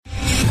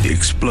The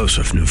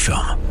explosive new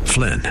film,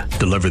 Flynn,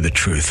 deliver the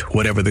truth,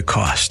 whatever the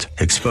cost,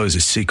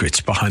 exposes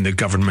secrets behind the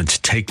government's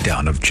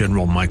takedown of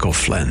General Michael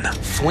Flynn.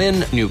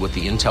 Flynn knew what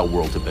the intel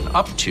world had been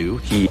up to.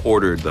 He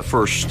ordered the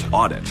first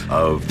audit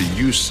of the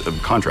use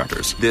of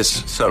contractors.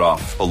 This set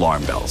off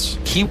alarm bells.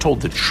 He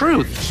told the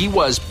truth. He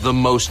was the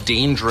most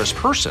dangerous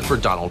person for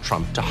Donald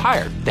Trump to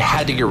hire. They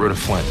had to get rid of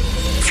Flynn.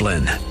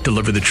 Flynn,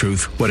 deliver the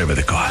truth, whatever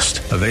the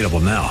cost. Available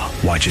now.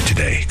 Watch it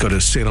today. Go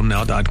to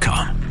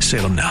salemnow.com.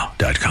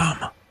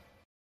 salemnow.com.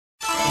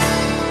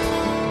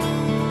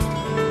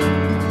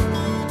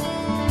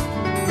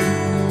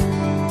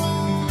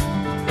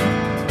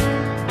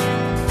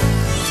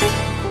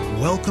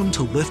 Welcome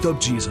to Lift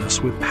Up Jesus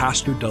with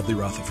Pastor Dudley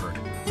Rutherford.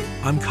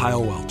 I'm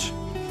Kyle Welch.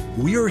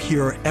 We are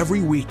here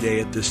every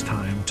weekday at this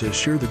time to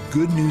share the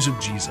good news of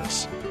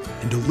Jesus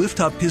and to lift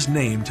up his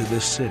name to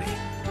this city.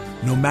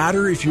 No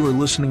matter if you are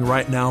listening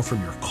right now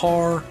from your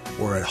car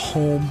or at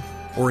home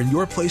or in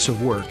your place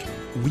of work,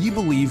 we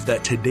believe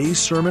that today's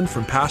sermon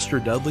from Pastor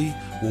Dudley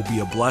will be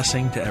a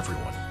blessing to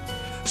everyone.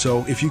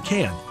 So if you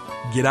can,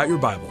 get out your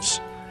Bibles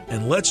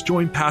and let's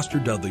join Pastor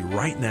Dudley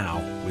right now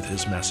with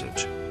his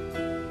message.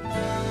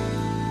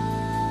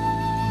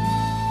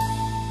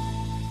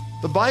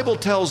 The Bible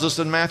tells us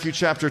in Matthew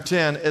chapter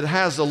 10, it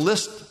has a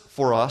list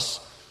for us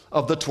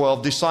of the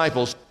 12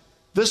 disciples.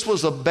 This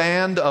was a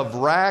band of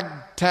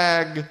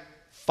ragtag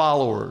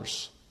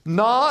followers.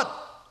 Not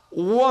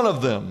one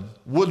of them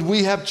would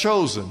we have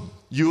chosen,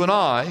 you and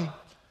I,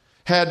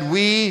 had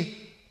we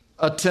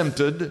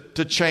attempted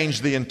to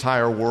change the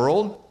entire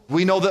world.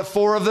 We know that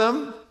 4 of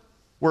them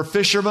were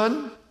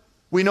fishermen.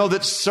 We know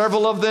that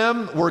several of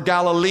them were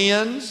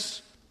Galileans.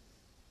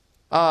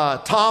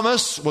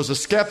 Thomas was a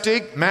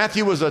skeptic.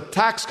 Matthew was a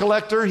tax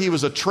collector. He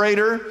was a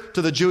traitor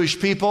to the Jewish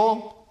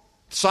people.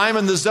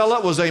 Simon the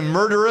Zealot was a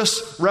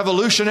murderous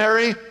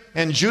revolutionary.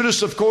 And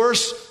Judas, of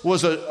course,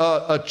 was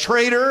a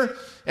traitor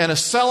and a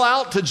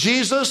sellout to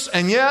Jesus.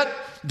 And yet,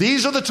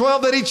 these are the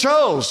 12 that he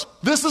chose.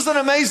 This is an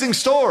amazing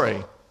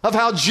story of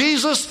how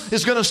Jesus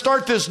is going to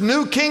start this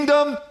new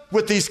kingdom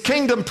with these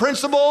kingdom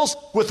principles,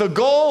 with a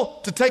goal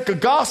to take a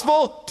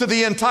gospel to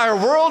the entire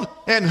world.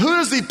 And who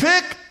does he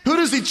pick? Who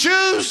does he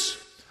choose?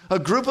 A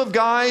group of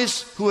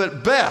guys who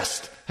at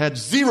best had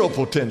zero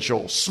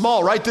potential.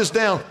 Small, write this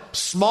down.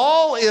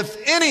 Small, if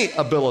any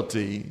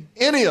ability,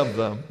 any of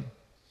them.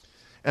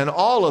 And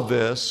all of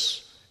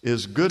this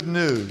is good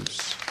news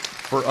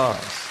for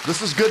us.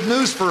 This is good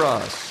news for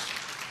us.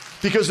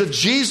 Because if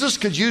Jesus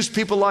could use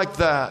people like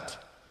that,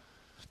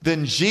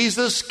 then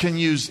Jesus can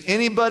use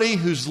anybody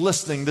who's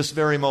listening this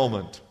very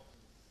moment.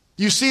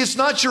 You see, it's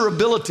not your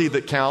ability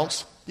that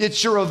counts.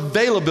 It's your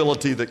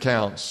availability that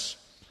counts.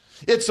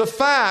 It's a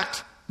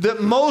fact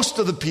that most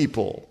of the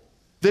people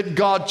that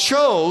God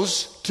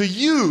chose to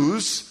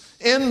use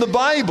in the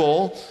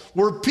Bible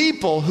were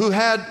people who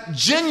had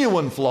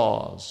genuine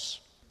flaws.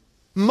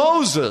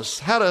 Moses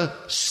had a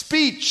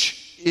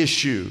speech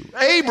issue.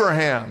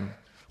 Abraham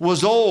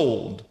was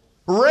old.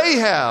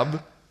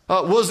 Rahab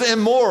was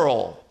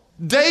immoral.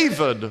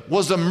 David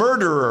was a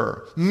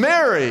murderer.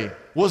 Mary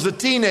was a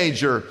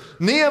teenager.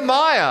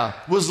 Nehemiah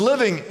was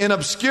living in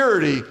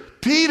obscurity.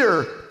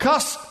 Peter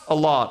cussed a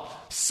lot.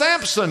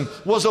 Samson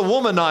was a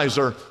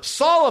womanizer.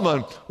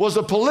 Solomon was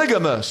a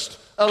polygamist.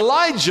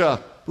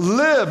 Elijah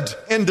lived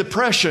in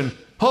depression.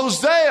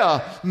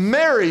 Hosea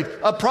married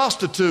a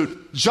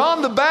prostitute.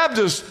 John the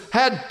Baptist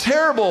had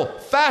terrible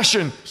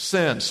fashion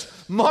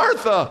sense.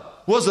 Martha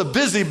was a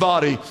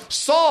busybody.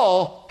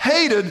 Saul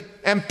hated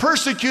and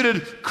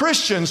persecuted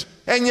Christians.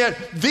 And yet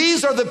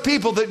these are the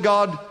people that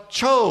God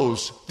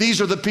chose.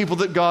 These are the people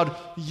that God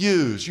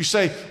used. You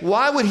say,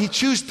 why would he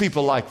choose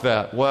people like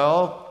that?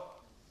 Well,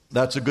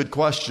 that's a good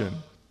question.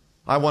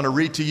 I want to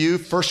read to you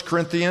 1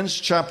 Corinthians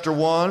chapter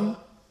 1,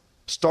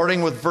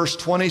 starting with verse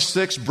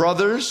 26.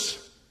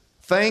 Brothers,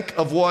 think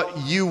of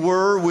what you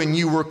were when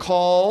you were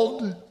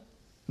called.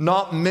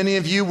 Not many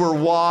of you were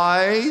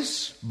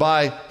wise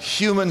by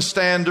human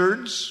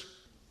standards.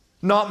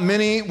 Not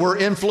many were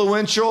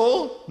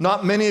influential.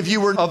 Not many of you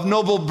were of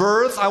noble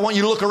birth. I want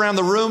you to look around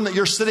the room that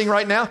you're sitting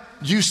right now.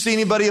 Do you see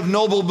anybody of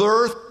noble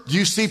birth? Do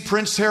you see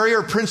Prince Harry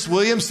or Prince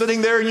William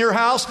sitting there in your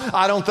house?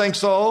 I don't think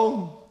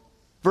so.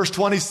 Verse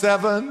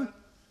 27,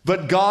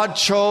 but God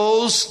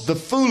chose the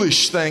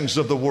foolish things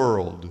of the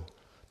world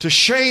to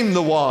shame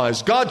the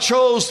wise. God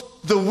chose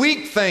the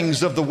weak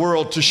things of the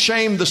world to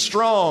shame the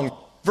strong.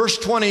 Verse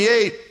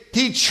 28,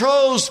 he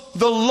chose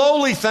the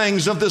lowly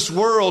things of this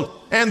world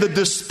and the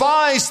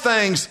despised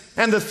things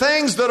and the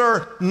things that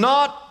are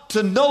not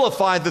to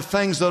nullify the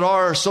things that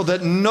are, so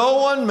that no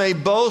one may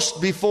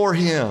boast before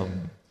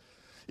him.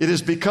 It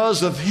is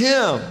because of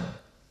him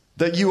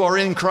that you are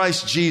in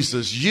Christ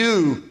Jesus.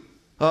 You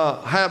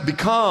have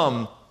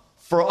become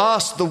for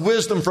us the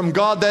wisdom from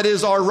God, that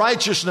is our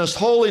righteousness,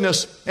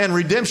 holiness, and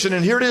redemption.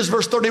 And here it is,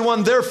 verse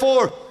 31,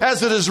 therefore,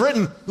 as it is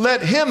written,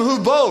 let him who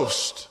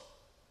boast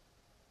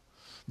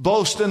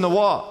in the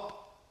what?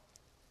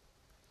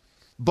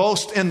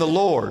 Boast in the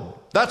Lord.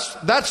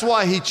 That's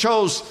why he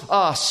chose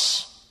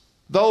us,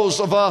 those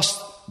of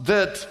us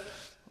that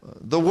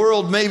the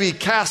world may be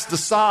cast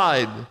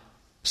aside,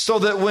 so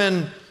that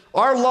when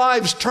our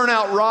lives turn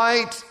out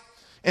right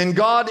and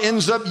God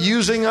ends up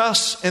using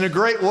us in a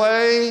great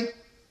way,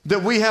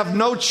 that we have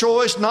no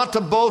choice not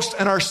to boast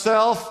in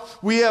ourselves.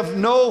 We have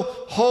no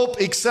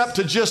hope except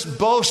to just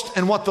boast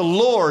in what the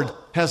Lord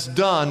has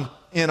done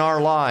in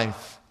our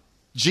life.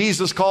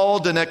 Jesus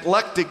called an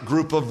eclectic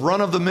group of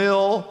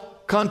run-of-the-mill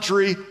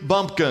country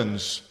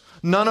bumpkins.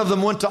 None of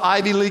them went to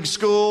Ivy League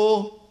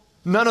school.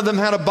 None of them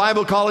had a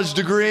Bible college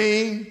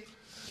degree.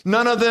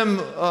 None of them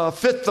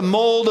fit the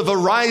mold of a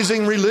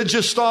rising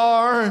religious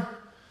star.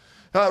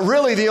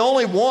 Really, the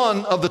only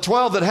one of the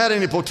 12 that had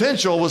any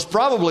potential was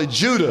probably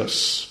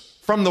Judas.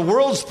 From the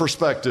world's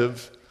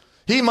perspective,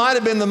 he might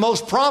have been the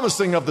most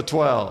promising of the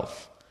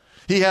 12.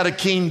 He had a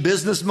keen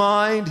business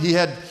mind. He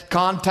had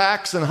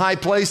contacts in high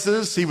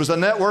places. He was a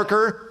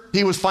networker.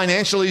 He was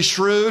financially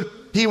shrewd.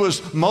 He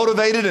was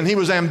motivated and he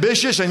was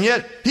ambitious. And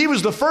yet he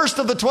was the first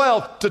of the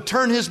 12 to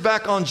turn his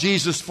back on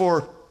Jesus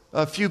for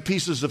a few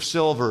pieces of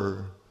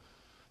silver.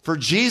 For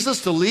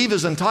Jesus to leave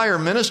his entire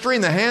ministry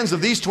in the hands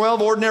of these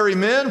 12 ordinary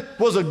men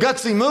was a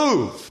gutsy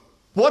move.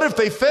 What if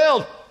they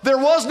failed? There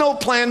was no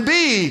plan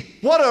B.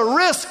 What a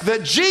risk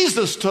that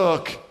Jesus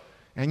took.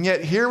 And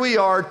yet here we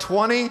are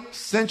 20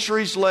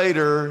 centuries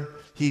later,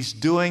 he's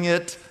doing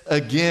it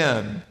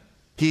again.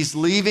 He's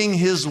leaving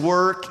his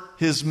work,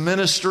 his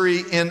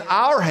ministry in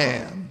our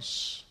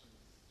hands.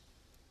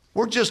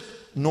 We're just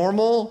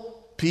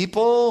normal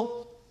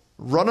people,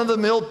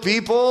 run-of-the-mill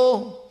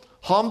people,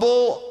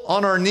 humble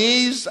on our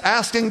knees,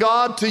 asking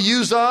God to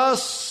use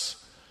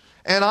us.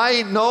 And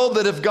I know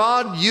that if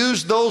God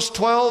used those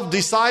 12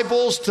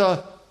 disciples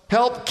to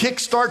help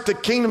kickstart the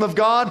kingdom of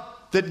God,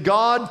 that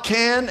God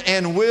can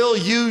and will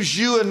use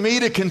you and me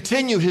to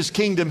continue his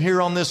kingdom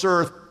here on this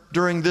earth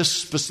during this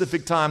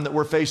specific time that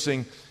we're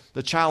facing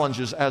the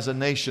challenges as a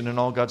nation. And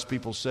all God's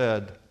people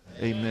said,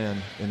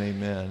 amen and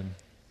amen.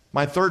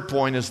 My third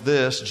point is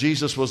this: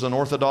 Jesus was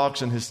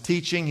unorthodox in his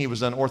teaching. He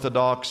was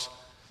unorthodox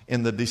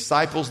in the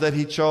disciples that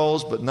he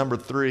chose. But number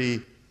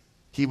three,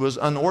 he was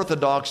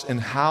unorthodox in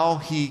how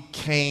he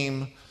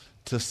came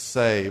to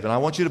save. And I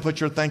want you to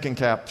put your thinking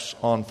caps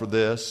on for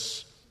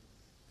this.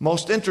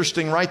 Most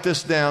interesting, write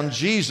this down.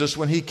 Jesus,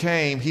 when he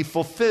came, he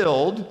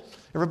fulfilled,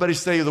 everybody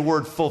say the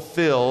word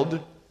fulfilled.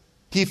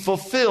 He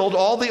fulfilled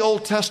all the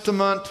Old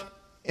Testament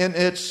in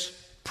its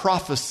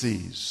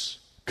prophecies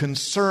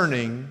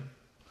concerning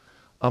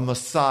a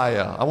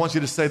Messiah. I want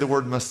you to say the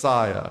word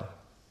Messiah.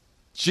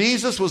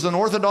 Jesus was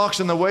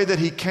unorthodox in the way that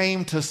he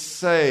came to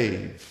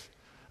save.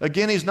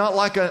 Again, he's not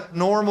like a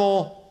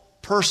normal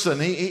person.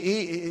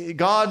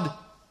 God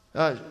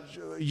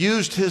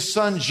used his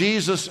son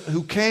Jesus,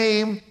 who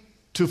came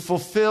to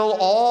fulfill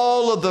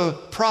all of the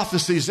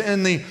prophecies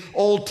in the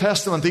Old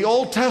Testament. The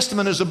Old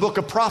Testament is a book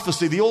of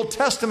prophecy. The Old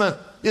Testament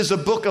is a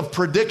book of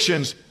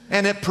predictions.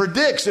 And it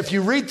predicts, if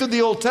you read through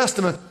the Old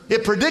Testament,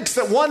 it predicts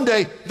that one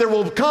day there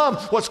will come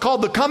what's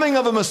called the coming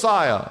of a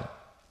Messiah.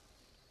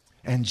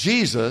 And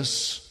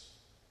Jesus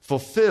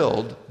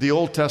fulfilled the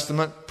Old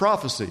Testament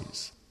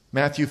prophecies.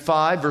 Matthew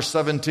 5, verse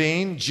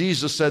 17,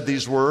 Jesus said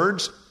these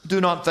words, "Do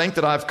not think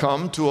that I've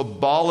come to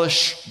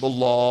abolish the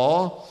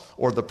law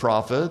or the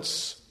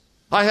prophets.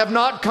 I have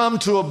not come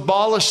to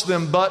abolish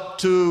them, but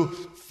to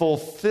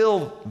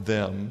fulfill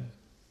them."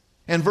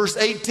 And verse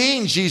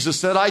 18, Jesus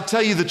said, "I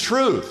tell you the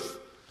truth,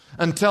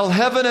 until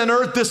heaven and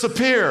earth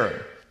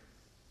disappear,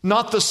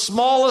 not the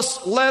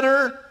smallest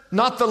letter,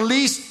 not the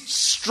least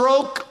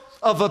stroke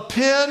of a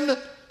pen,"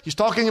 he's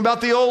talking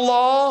about the old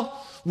law,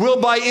 "will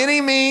by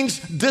any means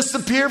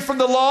disappear from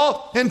the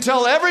law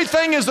until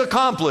everything is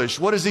accomplished."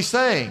 What is he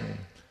saying?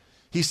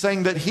 He's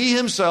saying that he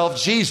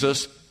himself,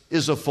 Jesus,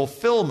 is a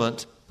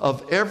fulfillment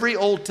of every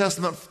Old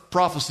Testament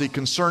prophecy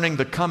concerning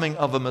the coming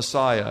of a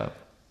Messiah.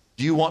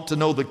 Do you want to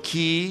know the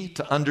key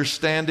to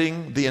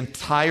understanding the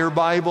entire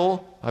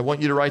Bible? I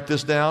want you to write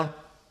this down.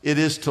 It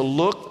is to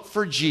look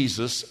for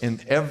Jesus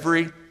in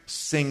every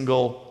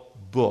single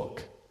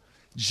book.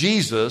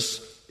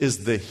 Jesus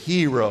is the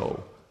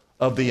hero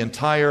of the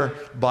entire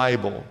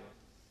Bible.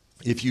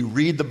 If you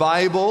read the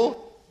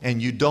Bible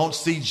and you don't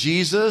see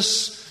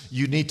Jesus,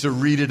 you need to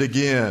read it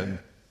again.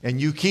 And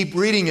you keep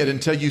reading it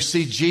until you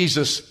see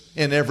Jesus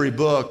in every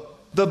book.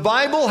 The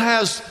Bible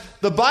has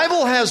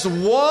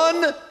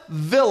one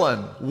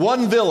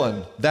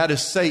villain, that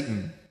is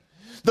Satan.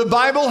 The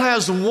Bible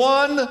has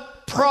one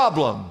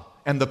problem,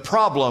 and the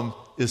problem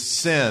is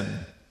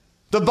sin.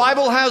 The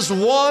Bible has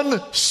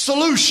one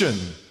solution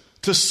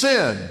to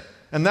sin,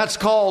 and that's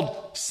called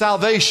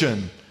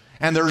salvation.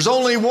 And there's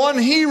only one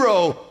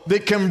hero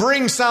that can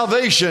bring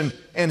salvation,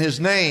 and his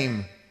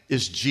name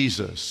is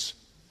Jesus.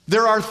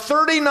 There are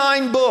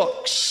 39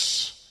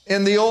 books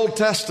in the Old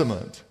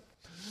Testament.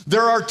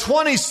 There are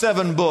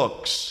 27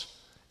 books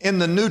in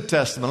the New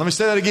Testament. Let me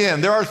say that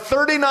again. There are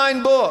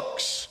 39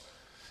 books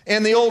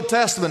in the Old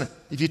Testament.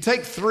 If you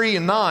take 3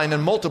 and 9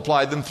 and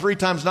multiply them, 3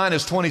 times 9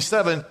 is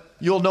 27,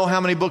 you'll know how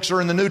many books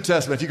are in the New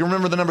Testament. If you can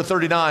remember the number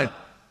 39.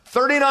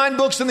 39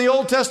 books in the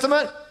Old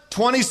Testament,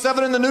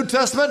 27 in the New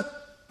Testament.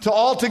 to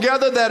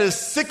altogether that is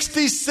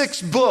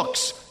 66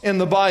 books in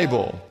the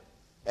Bible.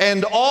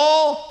 And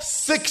all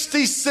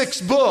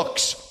 66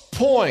 books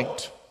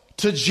point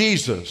to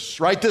Jesus.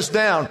 Write this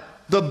down.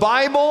 The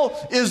Bible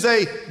is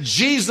a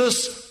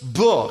Jesus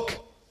book.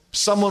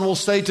 Someone will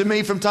say to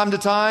me from time to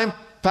time,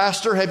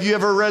 Pastor, have you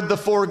ever read the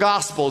 4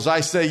 Gospels?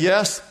 I say,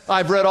 yes,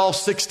 I've read all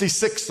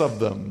 66 of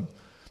them.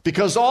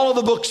 Because all of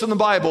the books in the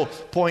Bible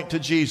point to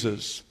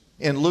Jesus.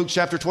 In Luke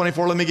chapter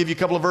 24, let me give you a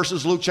couple of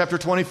verses. Luke chapter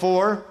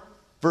 24,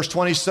 verse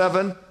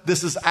 27.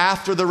 This is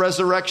after the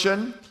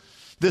resurrection.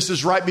 This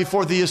is right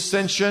before the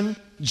ascension.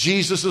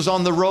 Jesus is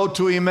on the road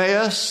to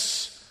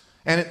Emmaus.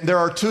 And there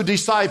are 2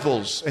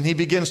 disciples. And he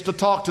begins to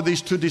talk to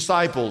these 2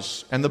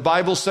 disciples. And the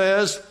Bible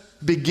says,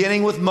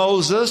 beginning with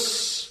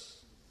Moses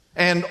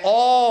and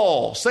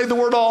all, say the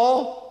word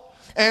all,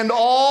 and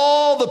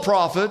all the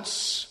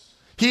prophets,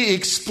 he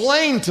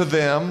explained to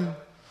them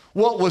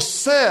what was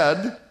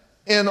said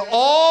in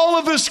all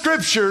of the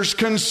scriptures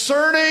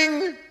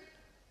concerning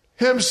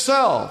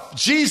himself.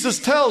 Jesus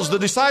tells the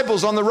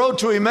disciples on the road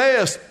to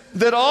Emmaus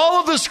that all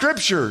of the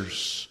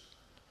scriptures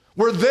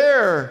were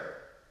there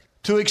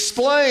to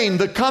explain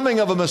the coming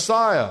of a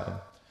Messiah.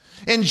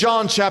 In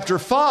John chapter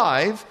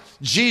 5,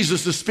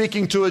 Jesus is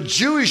speaking to a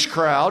Jewish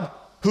crowd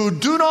who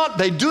do not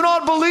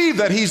believe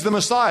that he's the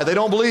Messiah. They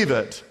don't believe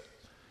it.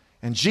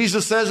 And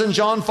Jesus says in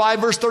John 5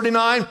 verse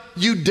 39,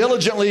 you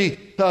diligently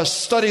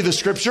study the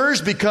scriptures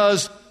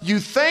because you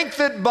think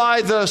that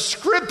by the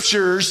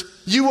scriptures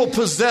you will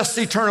possess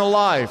eternal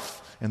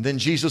life. And then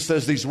Jesus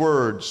says these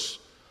words,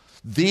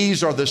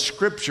 these are the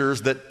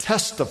scriptures that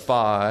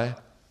testify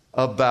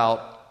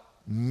about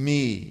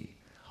me.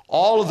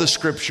 All of the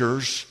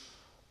scriptures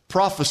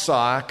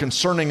prophesy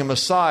concerning a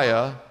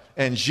Messiah,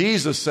 and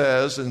Jesus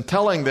says, in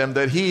telling them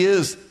that he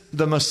is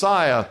the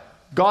Messiah,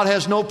 God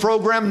has no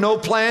program, no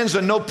plans,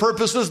 and no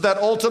purposes that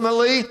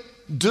ultimately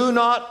do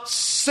not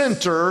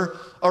center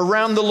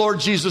around the Lord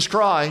Jesus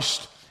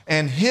Christ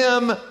and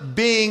him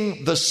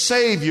being the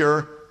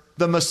Savior,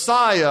 the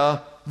Messiah,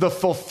 the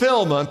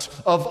fulfillment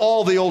of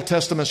all the Old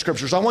Testament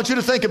scriptures. I want you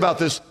to think about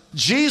this.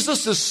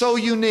 Jesus is so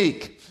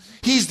unique.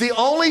 He's the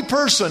only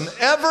person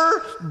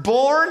ever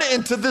born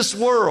into this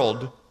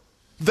world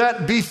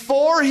that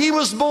before he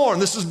was born,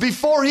 this is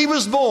before he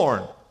was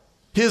born,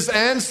 his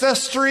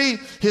ancestry,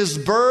 his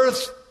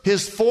birth,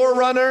 his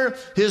forerunner,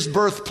 his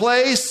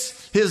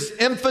birthplace, his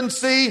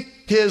infancy,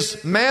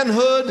 his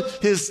manhood,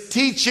 his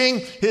teaching,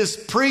 his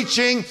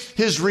preaching,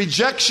 his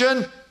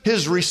rejection,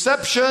 his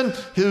reception,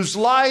 whose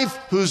life,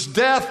 whose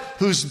death,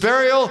 whose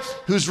burial,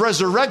 whose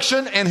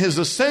resurrection, and his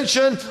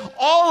ascension,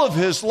 all of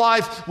his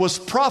life was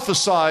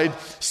prophesied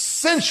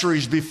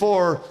centuries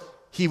before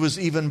he was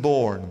even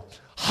born.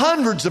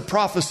 Hundreds of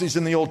prophecies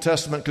in the Old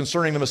Testament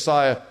concerning the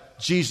Messiah.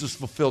 Jesus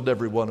fulfilled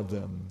every one of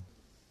them.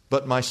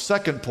 But my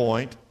second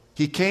point,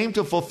 he came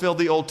to fulfill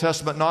the Old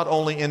Testament not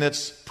only in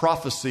its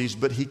prophecies,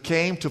 but he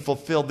came to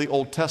fulfill the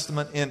Old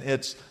Testament in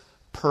its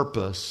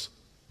purpose.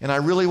 And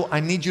I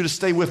need you to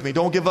stay with me.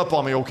 Don't give up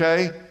on me,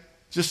 okay?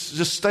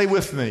 Just stay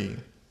with me.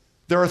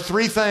 There are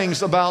 3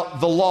 things about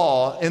the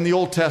law in the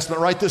Old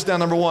Testament. Write this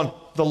down. Number 1,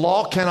 the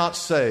law cannot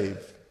save.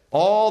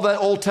 All that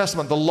Old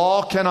Testament, the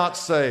law cannot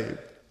save.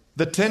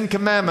 The 10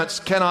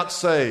 Commandments cannot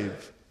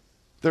save.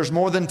 There's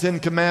more than 10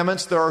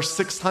 commandments. There are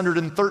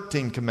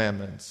 613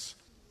 commandments.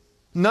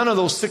 None of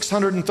those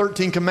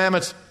 613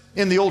 commandments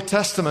in the Old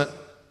Testament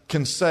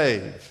can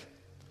save.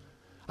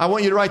 I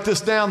want you to write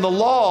this down. The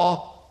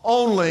law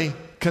only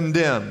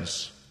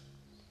condemns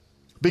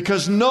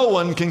because no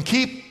one can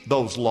keep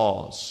those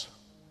laws.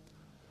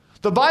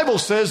 The Bible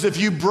says if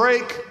you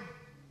break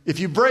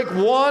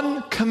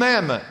one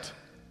commandment,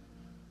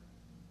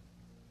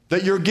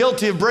 that you're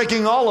guilty of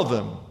breaking all of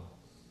them.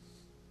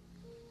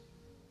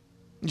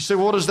 You say,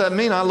 well, what does that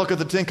mean? I look at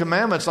the 10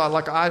 commandments.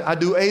 I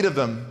do 8 of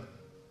them.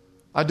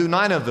 I do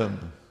 9 of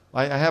them.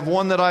 I have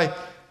one that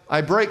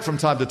I break from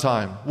time to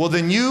time. Well,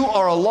 then you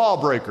are a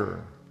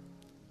lawbreaker.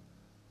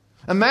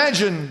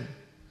 Imagine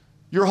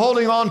you're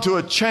holding on to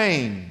a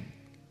chain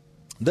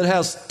that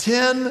has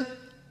 10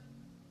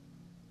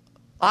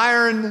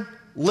 iron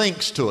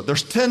links to it.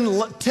 There's 10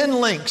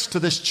 links to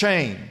this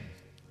chain.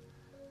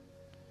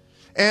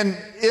 And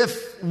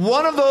if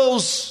one of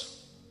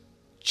those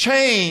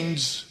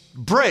chains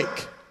break,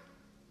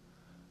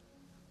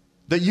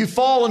 that you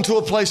fall into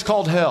a place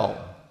called hell.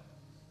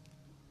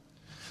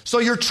 So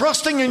you're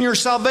trusting in your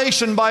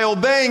salvation by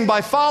obeying,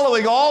 by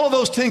following all of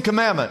those 10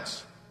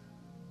 commandments.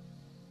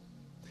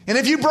 And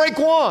if you break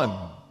one,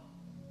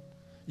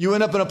 you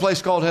end up in a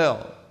place called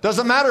hell.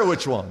 Doesn't matter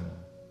which one.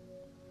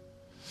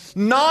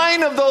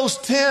 9 of those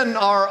 10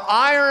 are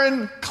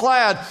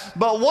ironclad,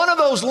 but one of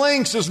those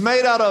links is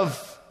made out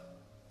of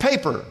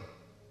paper,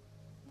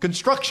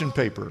 construction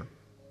paper.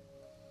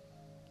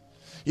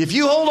 If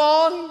you hold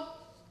on,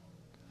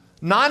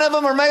 9 of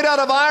them are made out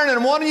of iron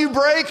and one of you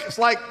break, it's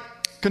like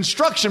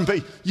construction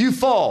paper. You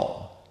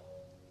fall.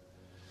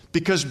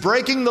 Because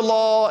breaking the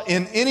law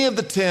in any of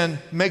the 10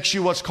 makes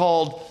you what's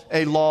called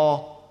a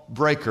law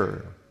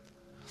breaker.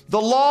 The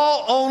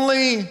law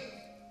only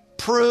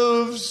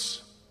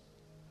proves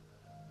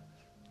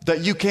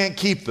that you can't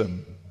keep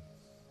them.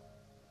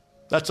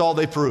 That's all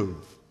they prove,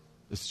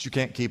 is that you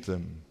can't keep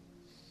them.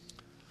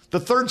 The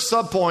third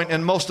subpoint,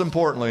 and most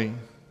importantly,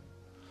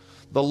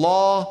 the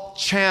law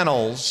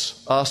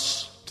channels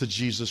us to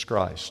Jesus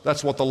Christ.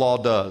 That's what the law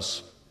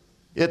does.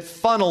 It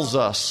funnels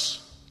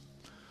us,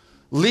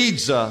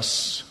 leads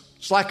us.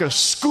 It's like a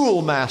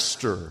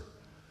schoolmaster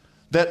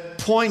that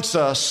points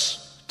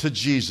us to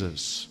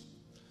Jesus.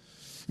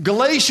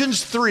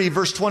 Galatians 3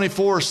 verse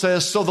 24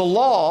 says, so the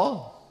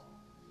law,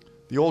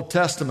 the Old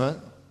Testament,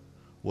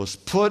 was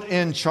put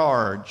in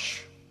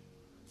charge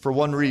for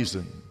one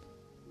reason: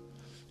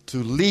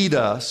 to lead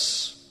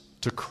us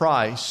to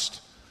Christ,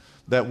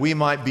 that we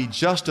might be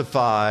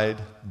justified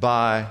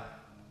by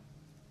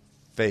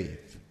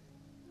faith.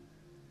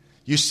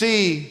 You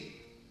see,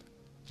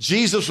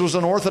 Jesus was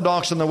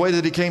unorthodox in the way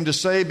that he came to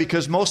save,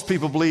 because most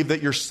people believe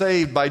that you're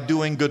saved by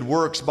doing good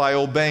works, by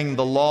obeying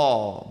the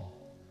law.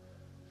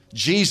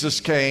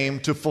 Jesus came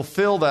to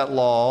fulfill that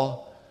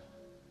law,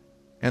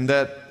 and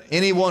that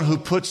anyone who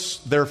puts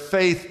their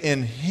faith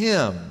in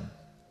him,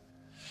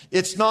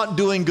 it's not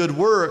doing good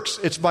works,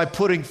 it's by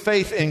putting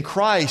faith in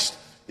Christ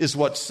is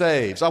what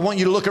saves. I want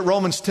you to look at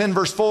Romans 10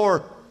 verse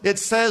 4. It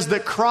says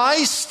that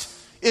Christ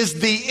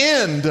is the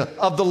end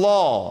of the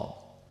law,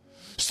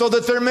 so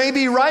that there may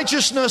be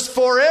righteousness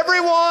for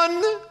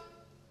everyone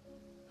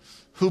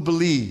who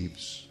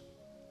believes.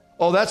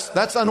 Oh,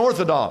 that's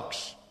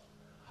unorthodox.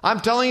 I'm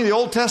telling you, the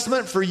Old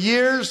Testament, for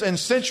years and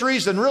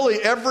centuries, and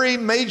really every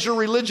major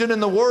religion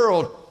in the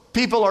world,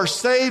 people are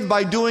saved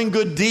by doing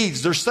good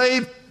deeds. They're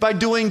saved by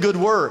doing good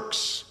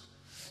works.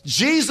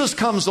 Jesus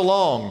comes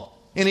along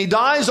and he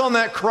dies on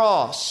that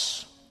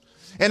cross.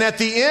 And at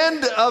the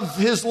end of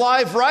his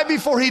life, right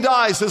before he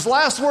dies, his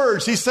last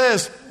words, he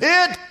says,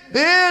 "It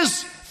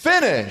is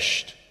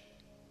finished."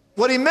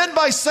 What he meant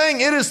by saying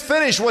 "it is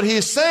finished," what he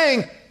is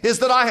saying is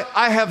that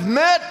I have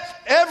met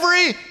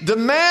every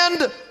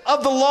demand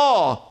of the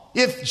law.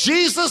 If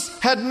Jesus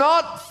had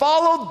not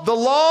followed the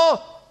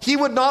law, he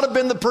would not have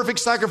been the perfect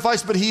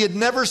sacrifice, but he had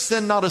never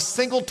sinned. Not a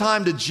single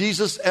time did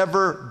Jesus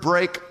ever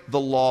break the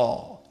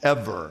law,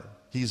 ever.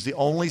 He's the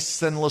only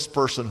sinless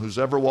person who's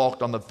ever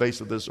walked on the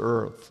face of this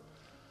earth.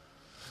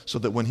 So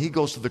that when he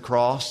goes to the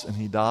cross and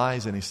he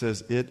dies and he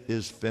says, "It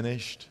is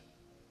finished,"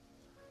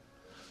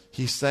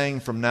 he's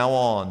saying from now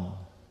on,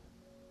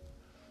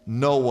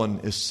 no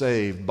one is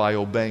saved by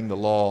obeying the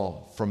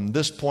law. From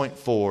this point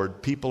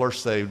forward, people are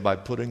saved by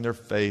putting their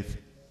faith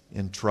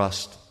and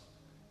trust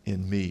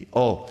in me.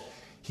 Oh,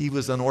 he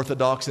was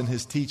unorthodox in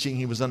his teaching.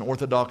 He was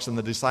unorthodox in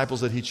the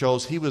disciples that he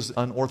chose. He was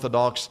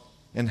unorthodox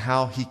in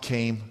how he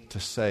came to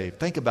save.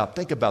 Think about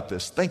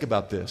this. Think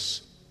about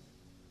this.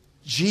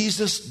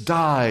 Jesus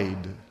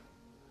died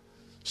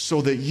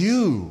so that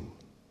you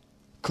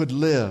could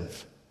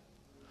live.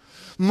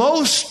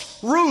 Most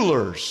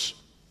rulers,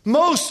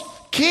 most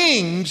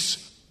kings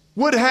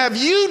would have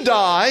you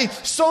die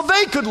so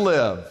they could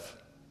live.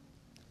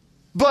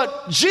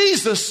 But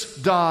Jesus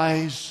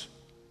dies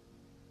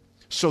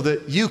so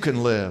that you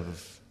can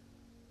live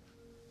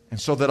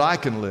and so that I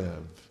can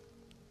live.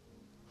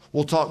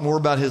 We'll talk more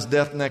about his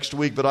death next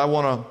week, but I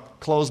want to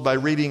close by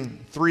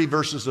reading 3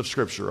 verses of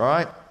Scripture, all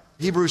right?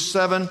 Hebrews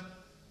 7,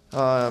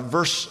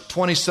 verse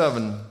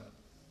 27.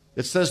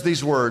 It says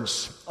these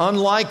words: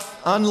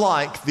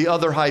 Unlike the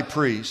other high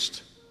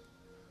priest,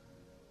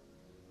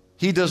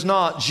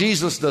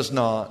 Jesus does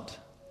not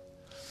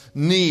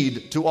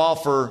need to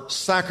offer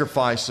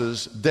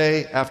sacrifices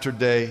day after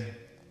day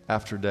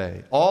after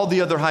day. All the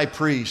other high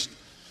priests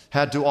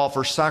had to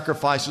offer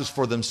sacrifices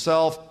for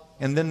themselves,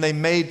 and then they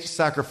made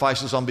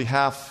sacrifices on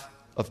behalf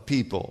of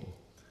people.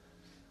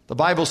 The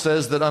Bible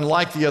says that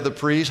unlike the other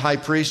high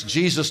priests,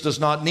 Jesus does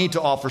not need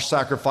to offer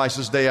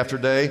sacrifices day after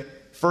day,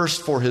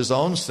 first for his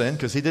own sin,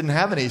 because he didn't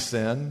have any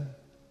sin,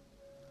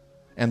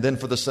 and then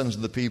for the sins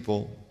of the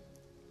people.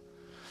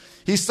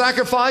 He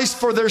sacrificed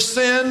for their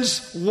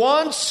sins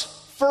once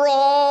for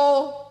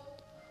all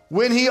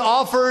when he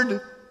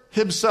offered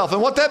himself.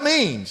 And what that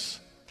means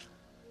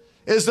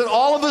is that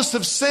all of us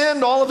have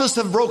sinned, all of us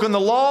have broken the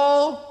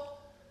law.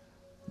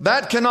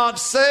 That cannot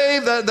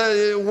save.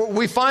 That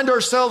we find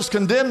ourselves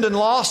condemned and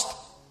lost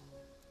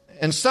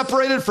and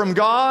separated from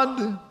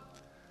God.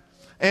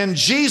 And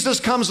Jesus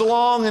comes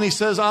along and he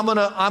says, I'm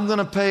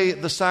gonna pay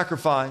the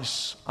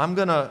sacrifice. I'm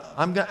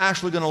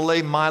actually gonna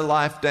lay my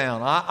life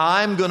down.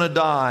 I'm gonna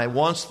die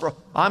once for.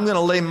 I'm gonna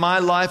lay my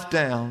life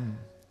down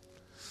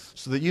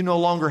so that you no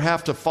longer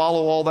have to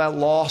follow all that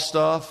law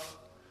stuff.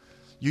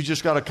 You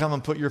just got to come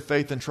and put your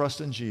faith and trust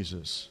in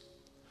Jesus.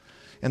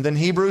 And then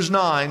Hebrews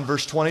 9,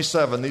 verse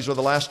 27. These are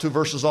the last 2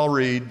 verses I'll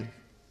read.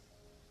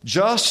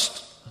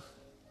 Just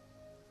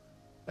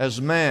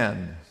as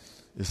man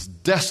is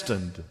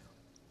destined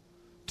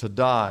to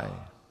die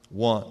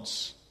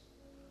once,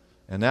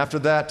 and after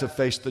that to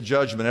face the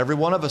judgment. Every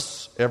one of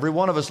us,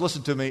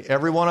 listen to me,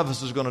 every one of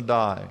us is going to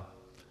die.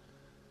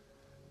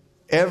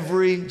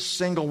 Every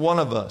single one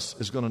of us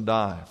is going to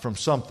die from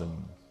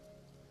something.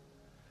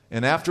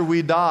 And after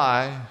we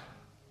die,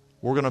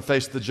 we're going to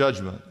face the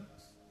judgment.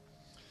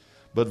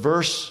 But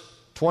verse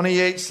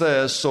 28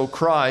 says, so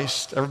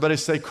Christ, everybody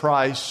say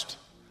Christ.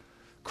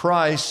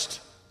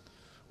 Christ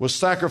was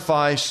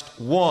sacrificed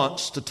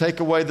once to take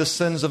away the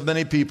sins of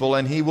many people,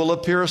 and he will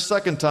appear a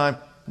second time,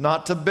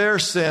 not to bear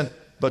sin,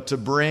 but to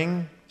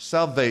bring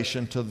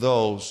salvation to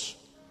those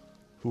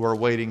who are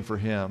waiting for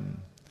him.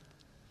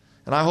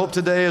 And I hope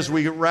today, as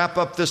we wrap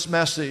up this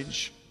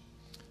message,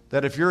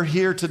 that if you're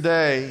here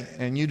today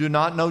and you do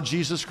not know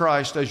Jesus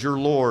Christ as your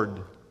Lord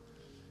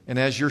and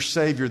as your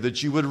Savior,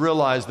 that you would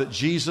realize that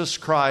Jesus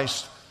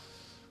Christ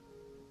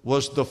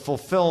was the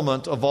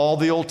fulfillment of all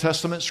the Old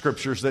Testament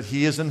scriptures, that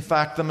he is in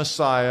fact the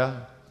Messiah,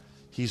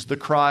 he's the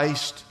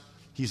Christ,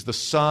 he's the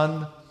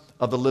Son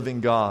of the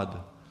living God.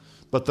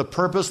 But the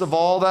purpose of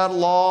all that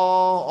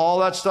law, all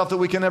that stuff that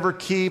we can never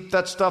keep,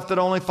 that stuff that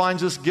only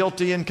finds us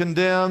guilty and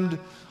condemned,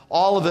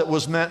 all of it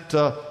was meant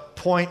to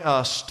point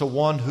us to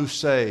one who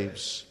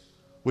saves,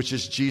 which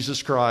is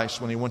Jesus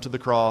Christ when he went to the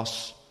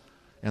cross.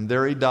 And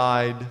there he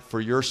died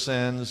for your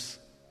sins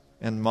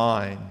and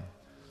mine,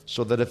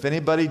 so that if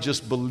anybody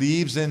just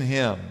believes in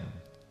him,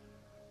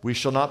 we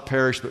shall not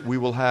perish, but we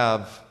will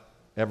have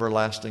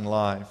everlasting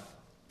life.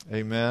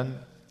 Amen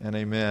and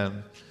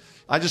amen.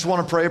 I just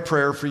want to pray a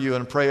prayer for you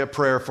and pray a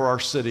prayer for our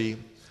city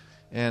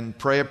and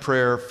pray a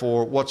prayer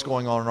for what's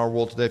going on in our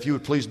world today. If you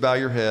would please bow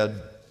your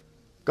head.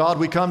 God,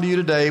 we come to you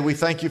today. We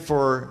thank you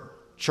for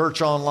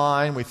Church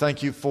Online. We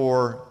thank you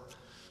for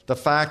the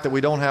fact that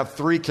we don't have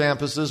 3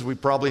 campuses. We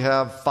probably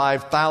have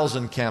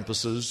 5,000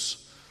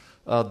 campuses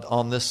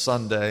on this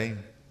Sunday.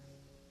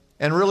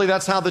 And really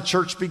that's how the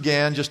church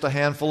began, just a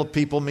handful of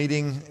people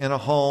meeting in a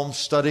home,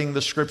 studying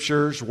the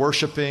scriptures,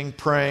 worshiping,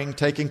 praying,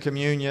 taking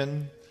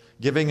communion,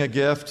 giving a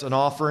gift, an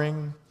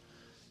offering.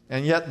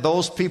 And yet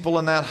those people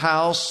in that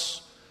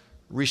house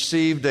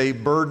received a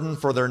burden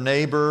for their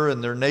neighbor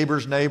and their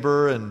neighbor's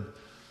neighbor, and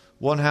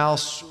one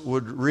house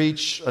would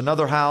reach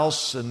another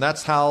house, and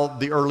that's how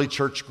the early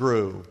church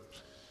grew.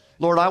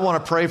 Lord, I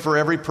want to pray for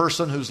every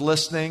person who's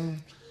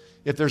listening.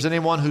 If there's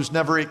anyone who's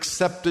never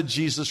accepted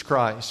Jesus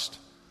Christ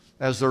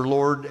as their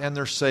Lord and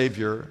their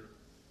Savior,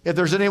 if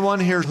there's anyone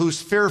here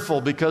who's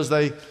fearful because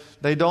they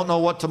don't know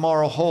what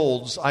tomorrow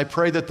holds, I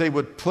pray that they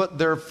would put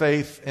their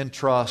faith and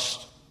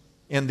trust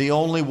in the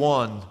only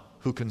one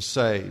who can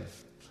save.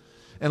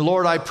 And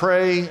Lord, I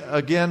pray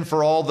again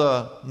for all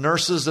the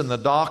nurses and the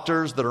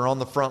doctors that are on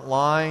the front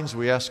lines.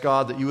 We ask,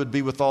 God, that you would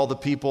be with all the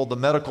people, the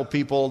medical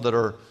people that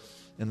are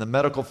in the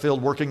medical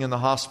field working in the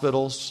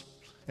hospitals.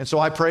 And so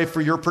I pray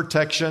for your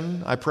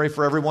protection. I pray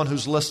for everyone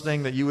who's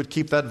listening that you would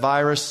keep that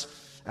virus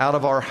out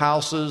of our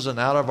houses and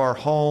out of our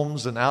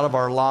homes and out of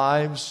our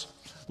lives.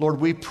 Lord,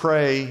 we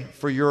pray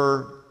for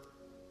your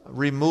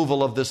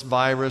removal of this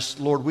virus.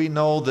 Lord, we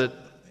know that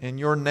in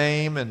your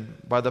name and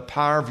by the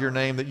power of your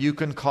name that you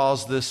can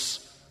cause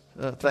this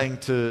thing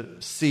to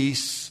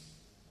cease.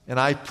 And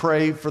I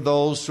pray for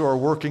those who are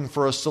working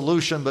for a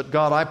solution. But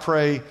God, I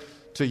pray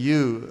to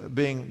you,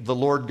 being the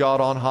Lord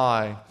God on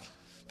high,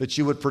 that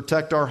you would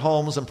protect our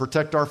homes and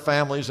protect our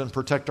families and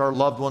protect our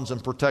loved ones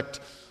and protect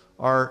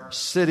our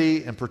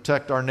city and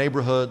protect our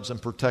neighborhoods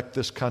and protect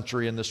this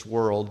country and this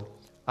world.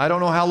 I don't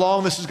know how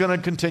long this is going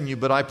to continue,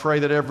 but I pray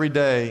that every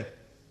day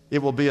it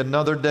will be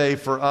another day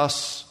for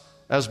us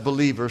as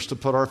believers to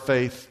put our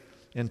faith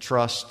and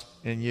trust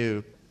in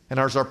you. And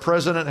as our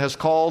president has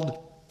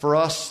called for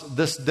us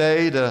this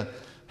day to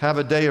have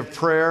a day of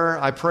prayer,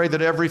 I pray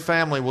that every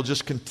family will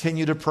just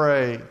continue to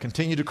pray,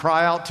 continue to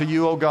cry out to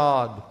you, O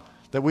God,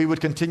 that we would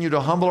continue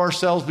to humble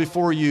ourselves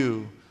before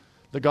you,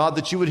 the God,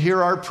 that you would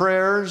hear our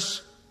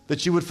prayers,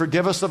 that you would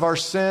forgive us of our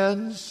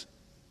sins,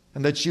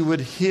 and that you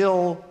would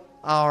heal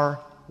our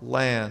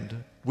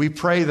land. We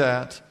pray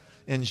that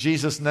in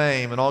Jesus'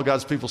 name. And all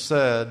God's people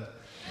said,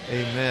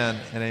 amen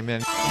and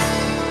amen.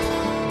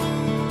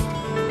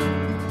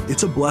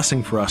 It's a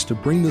blessing for us to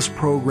bring this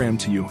program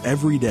to you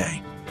every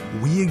day.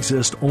 We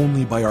exist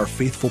only by our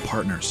faithful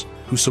partners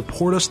who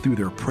support us through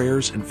their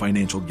prayers and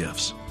financial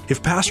gifts.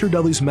 If Pastor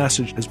Dudley's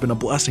message has been a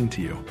blessing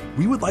to you,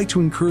 we would like to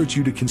encourage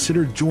you to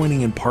consider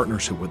joining in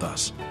partnership with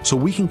us so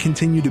we can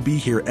continue to be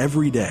here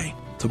every day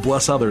to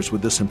bless others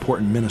with this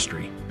important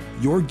ministry.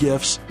 Your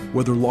gifts,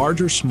 whether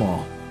large or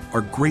small,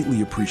 are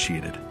greatly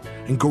appreciated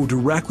and go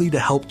directly to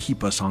help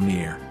keep us on the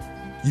air.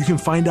 You can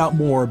find out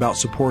more about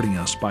supporting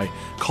us by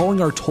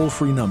calling our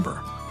toll-free number,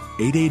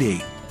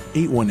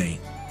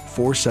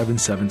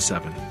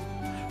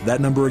 888-818-4777.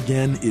 That number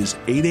again is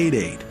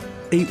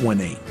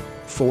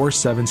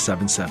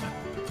 888-818-4777.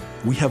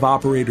 We have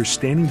operators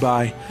standing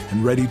by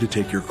and ready to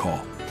take your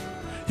call.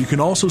 You can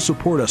also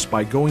support us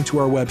by going to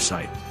our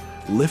website,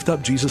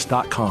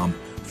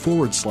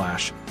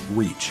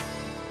 liftupjesus.com/reach.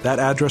 That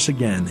address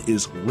again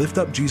is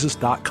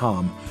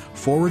liftupjesus.com/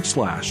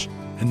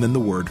 and then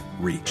the word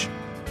reach.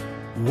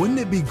 Wouldn't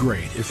it be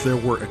great if there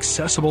were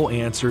accessible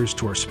answers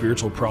to our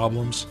spiritual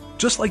problems?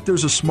 Just like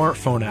there's a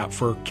smartphone app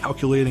for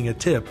calculating a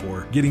tip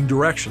or getting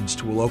directions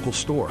to a local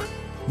store.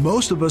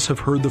 Most of us have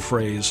heard the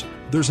phrase,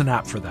 "There's an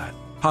app for that,"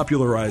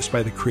 popularized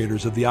by the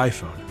creators of the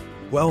iPhone.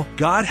 Well,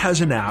 God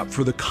has an app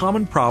for the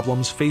common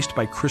problems faced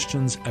by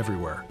Christians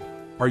everywhere.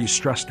 Are you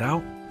stressed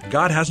out?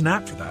 God has an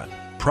app for that.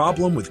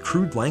 problem with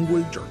crude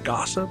language or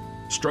gossip?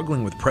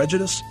 Struggling with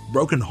prejudice?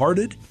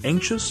 Brokenhearted?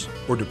 Anxious?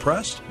 Or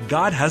depressed?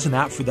 God has an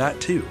app for that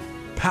too.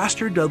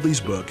 Pastor Dudley's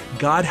book,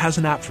 God Has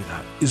an App for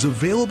That, is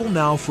available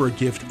now for a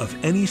gift of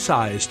any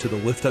size to the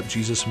Lift Up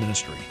Jesus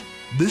ministry.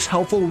 This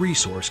helpful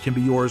resource can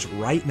be yours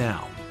right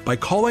now by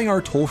calling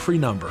our toll-free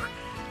number,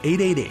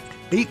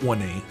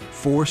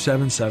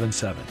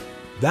 888-818-4777.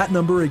 That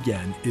number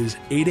again is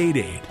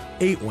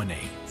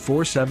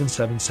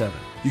 888-818-4777.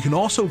 You can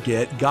also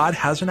get God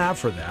Has an App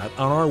for That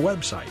on our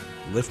website,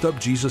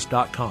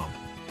 liftupjesus.com.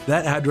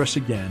 That address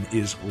again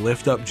is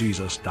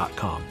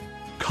liftupjesus.com.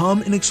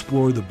 Come and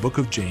explore the book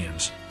of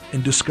James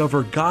and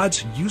discover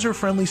God's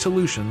user-friendly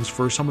solutions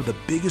for some of the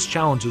biggest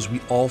challenges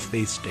we all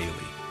face daily.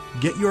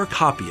 Get your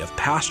copy of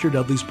Pastor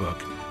Dudley's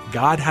book,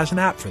 God Has an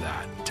App for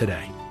That,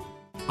 today.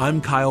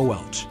 I'm Kyle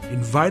Welch,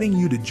 inviting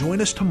you to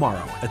join us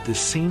tomorrow at this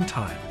same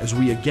time as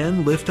we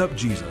again lift up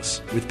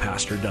Jesus with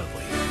Pastor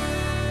Dudley.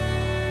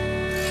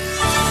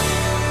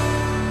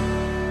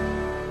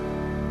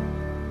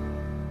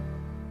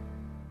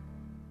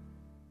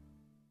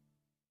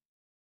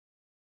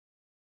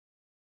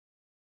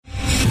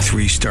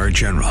 Three-star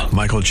General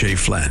Michael J.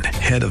 Flynn,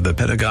 head of the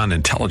Pentagon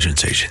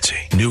Intelligence Agency,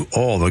 knew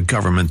all the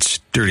government's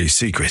dirty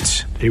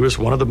secrets. He was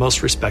one of the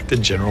most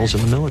respected generals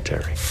in the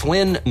military.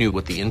 Flynn knew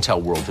what the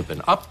intel world had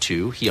been up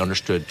to. He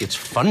understood its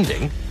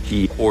funding.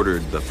 He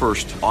ordered the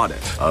first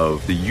audit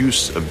of the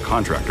use of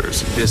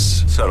contractors.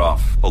 This set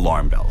off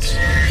alarm bells.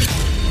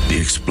 The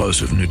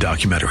explosive new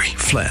documentary,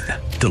 Flynn,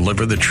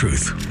 Deliver the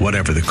Truth,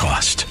 Whatever the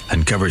Cost,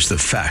 uncovers the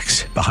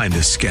facts behind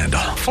this scandal.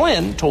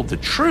 Flynn told the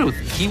truth.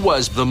 He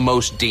was the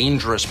most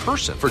dangerous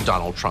person for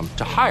Donald Trump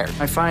to hire.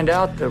 I find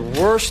out the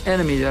worst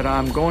enemy that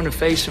I'm going to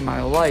face in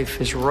my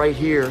life is right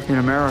here in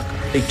America.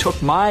 They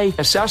took my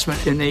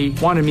assessment and they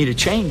wanted me to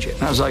change it.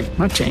 And I was like, I'm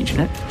not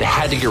changing it. They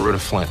had to get rid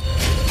of Flynn.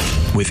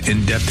 With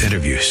in-depth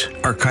interviews,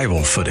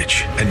 archival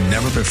footage, and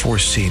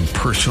never-before-seen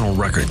personal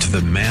records of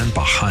the man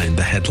behind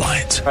the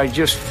headlines. I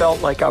just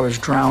felt like I was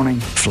drowning.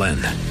 Flynn,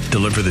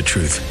 Deliver the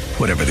Truth,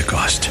 Whatever the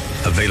Cost.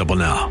 Available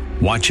now.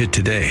 Watch it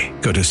today.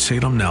 Go to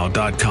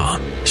salemnow.com.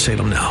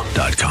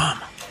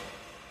 salemnow.com.